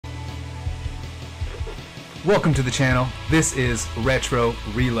Welcome to the channel. This is Retro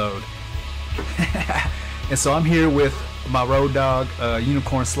Reload. And so I'm here with my road dog,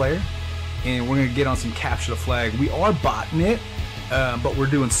 Unicorn Slayer, and we're gonna get on some capture the flag. We are botting it, but we're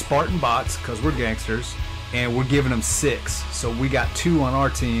doing Spartan bots because we're gangsters, and we're giving them 6. So we got 2 on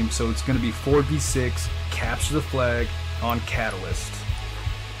our team, so it's gonna be 4v6 capture the flag on Catalyst.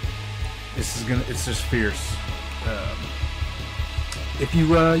 It's just fierce. If you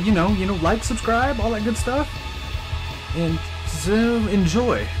like, subscribe, all that good stuff, and so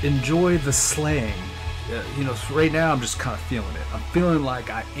enjoy the slaying. Right now I'm just kind of feeling it. I'm feeling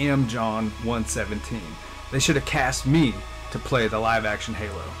like I am John 117. They should have cast me to play the live action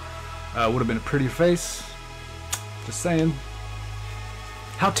Halo. Would have been a prettier face. Just saying.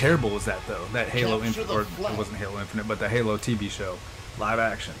 How terrible was that though? That Halo Infinite, or it wasn't Halo Infinite, but the Halo TV show, live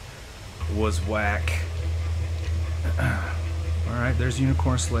action, was whack. Alright, there's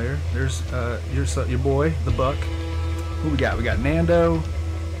Unicorn Slayer. There's your boy, the Buck. Who we got? We got Nando.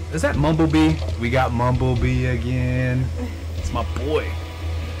 Is that Mumblebee? We got Mumblebee again. It's my boy.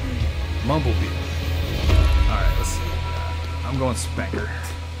 Mumblebee. Alright, let's see. I'm going Spanker.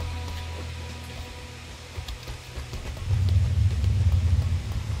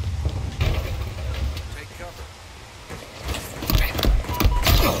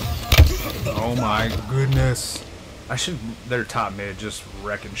 Oh my goodness. I should. They're top mid, just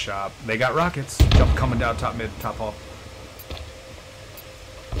wrecking shop. They got rockets. Jump coming down top mid, top off.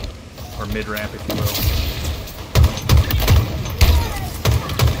 Or mid ramp, if you will.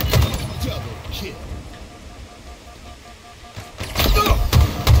 Double kill.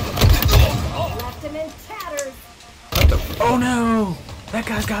 Left him in tatters. What the? Oh no! That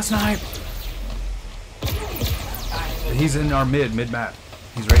guy's got sniped. He's in our mid map.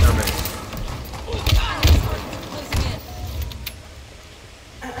 He's right in our base.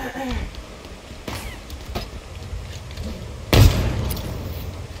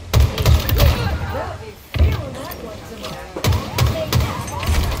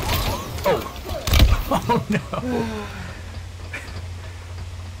 Oh no!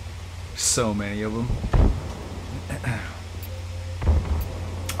 So many of them.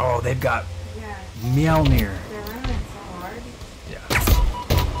 Oh, they've got Mjolnir. They're running so hard. Yeah.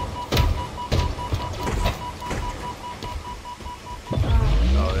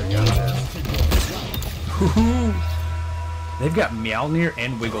 Oh, they got this. They've got Mjolnir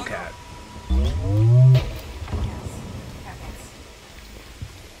and Wiggle Cat.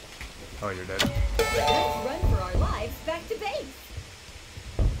 Oh, you're dead. Let's run for our lives back to base.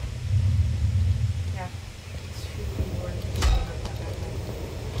 Yeah.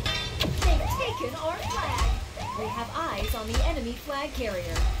 They've taken our flag. We have eyes on the enemy flag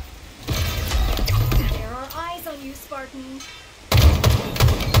carrier. There are eyes on you, Spartan.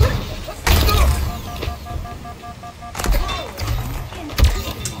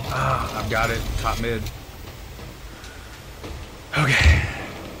 Ah, I've got it. Top mid. Okay.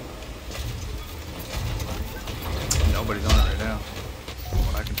 Nobody's on it right now, from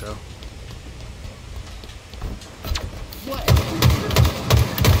what I can tell.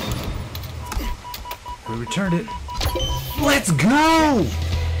 We returned it. Let's go!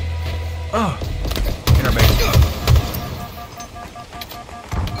 Oh, in our base.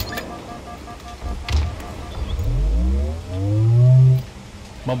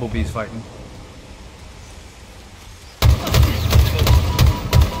 Mumblebee's fighting.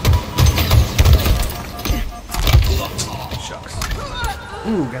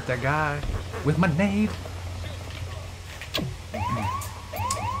 Ooh, got that guy with my nade.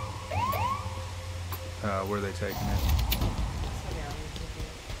 Where are they taking it?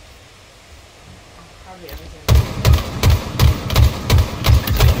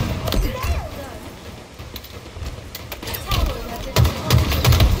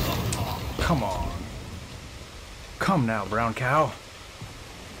 Come on. Come now, brown cow.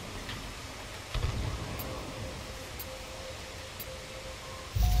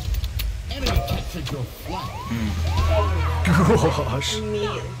 Your flag. Gosh.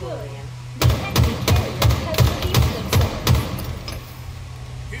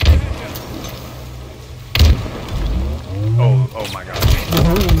 Oh my gosh.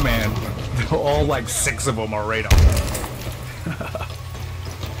 Oh man. All like 6 of them are right on.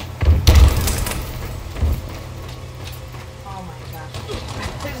 Oh my gosh.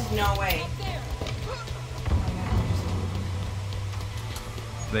 There's no way.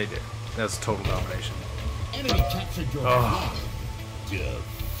 They did. That's total domination. Enemy captured your flag.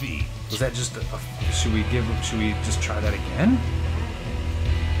 Defeat. Was that just a, should we just try that again?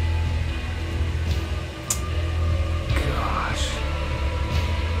 Gosh.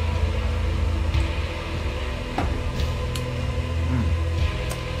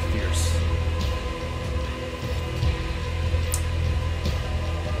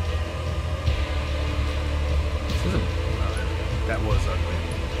 is ugly.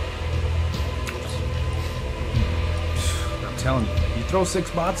 I'm telling you, you throw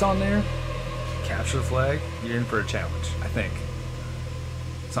 6 bots on there, capture the flag, you're in for a challenge, I think.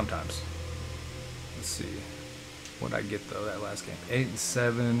 Sometimes. Let's see. What'd I get though that last game? 8 and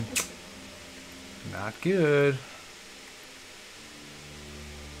 7. Not good.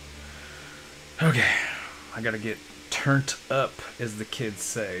 Okay. I gotta get turned up, as the kids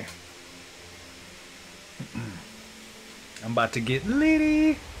say. I'm about to get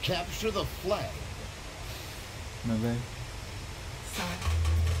litty. Capture the flag. My bad.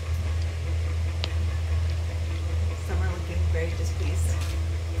 Some are looking very displeased.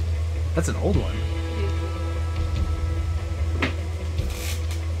 That's an old one.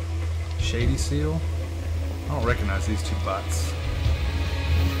 Shady Seal. I don't recognize these 2 bots.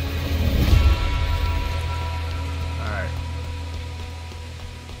 Alright.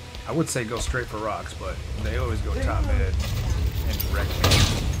 I would say go straight for rocks, but they always go top mid and wreck me.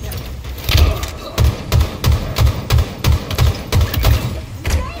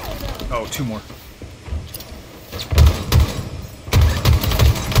 Oh, 2 more.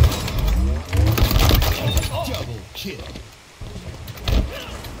 Double kill.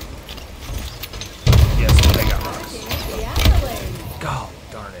 Yes, they got rocks. God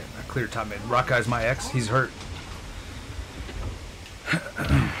darn it. I cleared top mid. Rock guy's my ex. He's hurt. They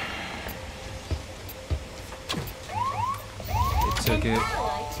took it.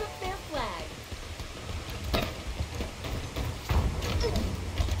 Ally took their flag.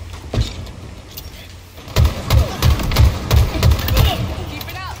 Keep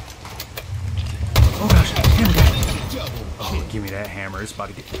it up. Oh gosh, hammer guy. Double Oh, kill. give me that hammer. It's about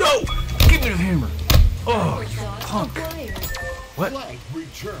to get. No! Give me the hammer. Oh, you punk. What? Flag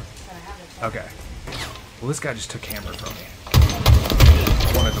return. Okay. Well, this guy just took hammer from me.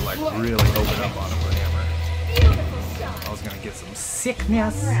 I wanted to like really open up on him with hammer. Beautiful shot. I was gonna get some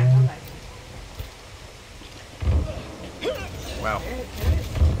sickness. Wow.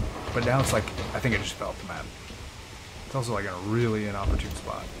 But now it's like, I think I just fell off the map. It's also like in a really inopportune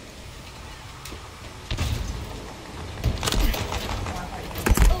spot.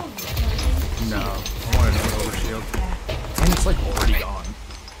 No, I wanted to overshield. And it's like already gone.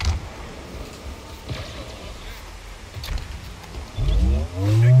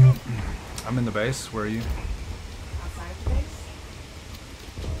 I'm in the base. Where are you? Outside the base.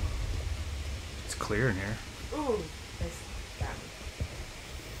 It's clear in here. Ooh, this got me.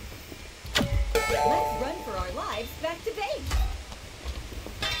 Let's run for our lives back to base.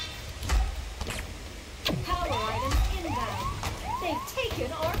 Power items inbound. They've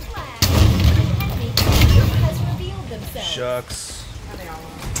taken our flag. The enemy has revealed themselves. Shucks. Are they all on?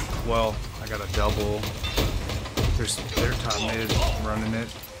 Well, I got a double. They're top mid running it.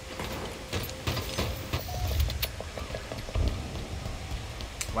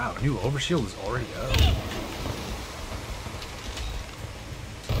 Wow, new overshield is already up.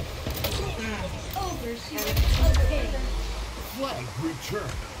 Overshield. Okay. Flag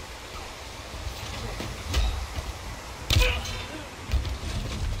return.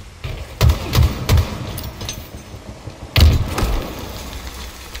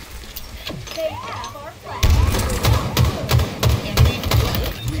 They have our flag. Enemy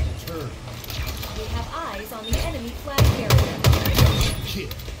flag return. We have eyes on the enemy flag carrier. Double kill.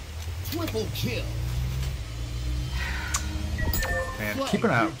 Triple kill. Man, keep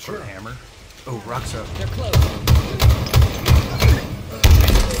an eye out for the hammer. Oh, rocks up. They're close.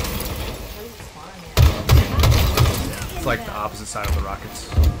 What is the spawn here? It's like the opposite side of the rockets.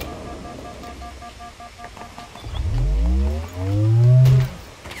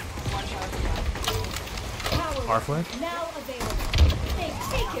 One shot. Power Our flag? now available. They've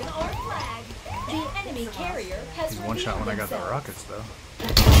taken our flag. The enemy carrier has He's one shot when I got the themselves. rockets, though.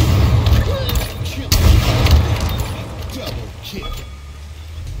 Kill. Double kill.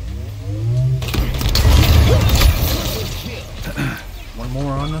 Triple kill. One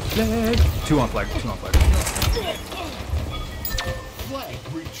more on the flag. 2 on flag. 2 on flag. Flag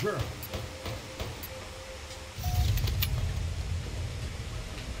return.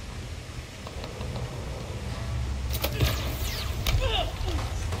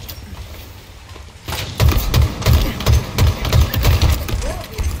 We'll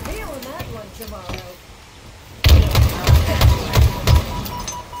be feeling that one tomorrow.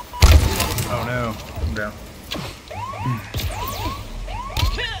 Oh no. I'm down.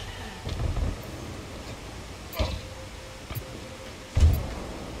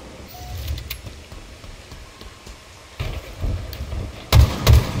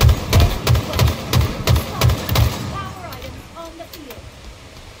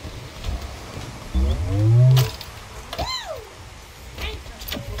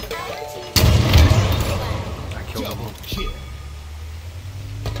 killed them Double all. kill.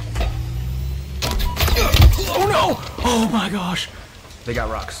 Oh no! Oh my gosh! They got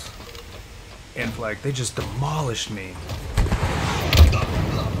rocks. And flag. They just demolished me.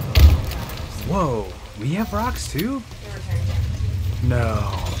 Whoa. We have rocks too? They returned it.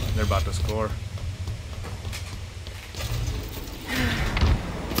 No. They're about to score.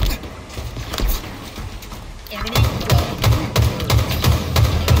 Enemy flag.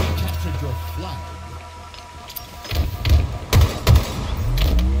 Captured your flag.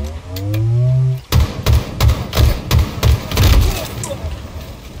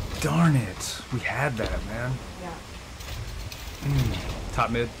 Darn it. We had that, man. Yeah. Top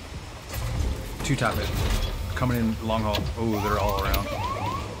mid. 2 top mid. Coming in long haul. Oh, they're all around.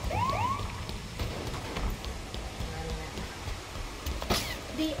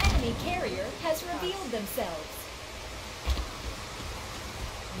 The enemy carrier has revealed themselves.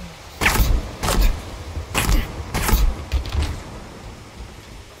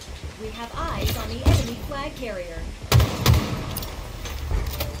 We have eyes on the enemy flag carrier.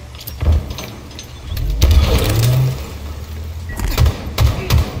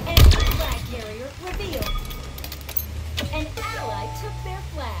 Enemy flag carrier revealed. An ally took their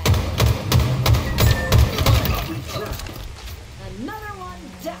flag. Another one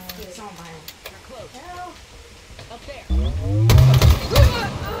dusted. It's all mine. We're close. Hell, up there.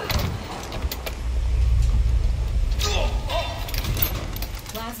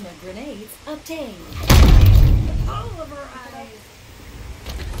 Plasma grenades obtained. All of our eyes.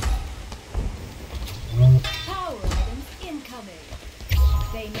 Power items incoming.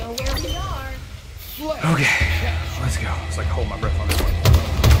 They know where we are. Flag. Okay. Let's go. It's like hold my breath on this one.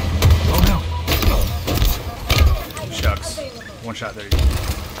 Oh no. Shucks. One shot there.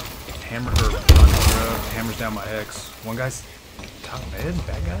 Hammer her. Hammers down my X. One guy's top mid.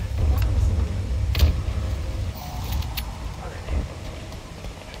 Bad guy.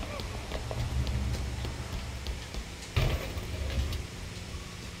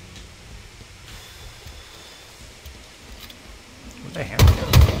 Where'd they hammer go?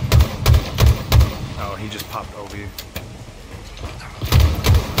 Oh, he just popped OB.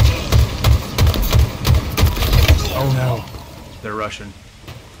 Oh no. They're rushing.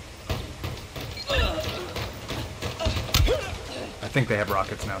 I think they have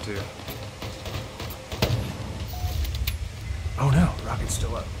rockets now too. Oh no, rocket's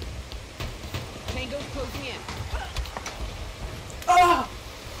still up. Tango's closing in.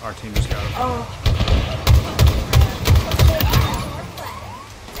 Our team just got him. Our flag.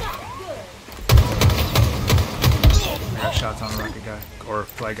 Not good. I got shots on a rocket guy. Or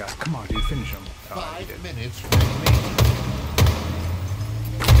flag guy. Come on, dude, finish him. Oh, he 5 did. minutes remaining.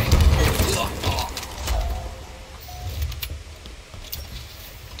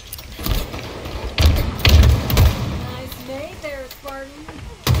 Nice made there, Spartan.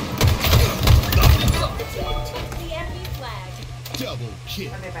 The team took the enemy flag. Double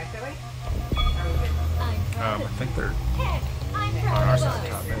kill. Are they back that way? Are we good? I'm proud I of think they're Heck, I'm on proud our of side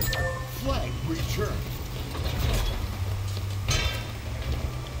top us. mid. Flag returned.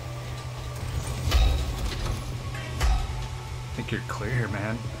 I think you're clear,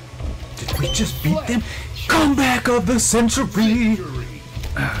 man. Did we just beat them? Comeback of the century! Victory.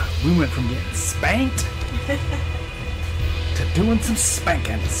 We went from getting spanked to doing some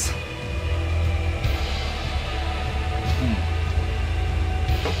spankings.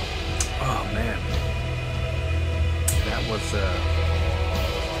 Oh man, that was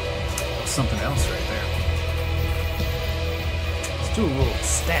something else right there. Let's do a little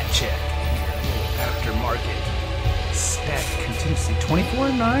stat check here, a little aftermarket stat contingency.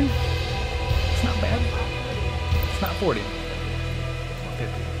 24-9. It's not bad. It's not 40.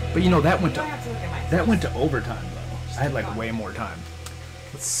 50. But you know that went You to don't have to look at my that went to overtime though. I had like way more time.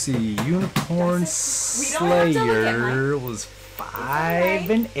 Let's see. Unicorn We don't have to look at Slayer was 5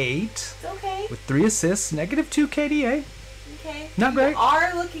 and 8 It's okay. with 3 assists, -2 KDA. Okay. Not great. You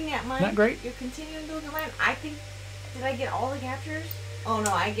are looking at mine. Not great. You're continuing to look at mine. I think. Did I get all the captures? Oh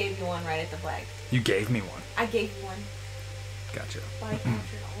no, I gave you one right at the flag. You gave me one. I gave you one, Gotcha. but I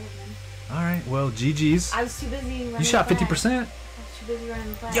captured all of them. All right. Well, GG's. I was too busy running. You shot the flag. 50%. I was too busy running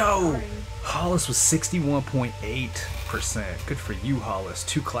the flag. Yo, Sorry. Hollis was 61.8%. Good for you, Hollis.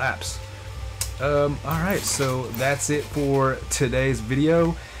 2 claps. All right, so that's it for today's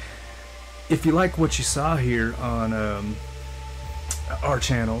video. If you like what you saw here on our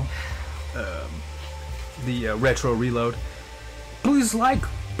channel, the Retro Reload, please like,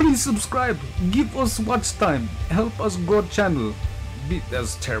 please subscribe, give us watch time, help us grow channel. That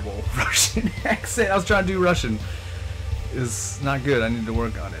was terrible Russian accent. I was trying to do Russian. It's not good. I need to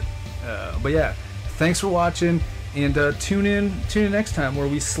work on it. But yeah, thanks for watching, and tune in next time where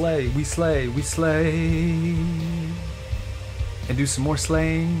we slay, and do some more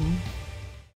slaying.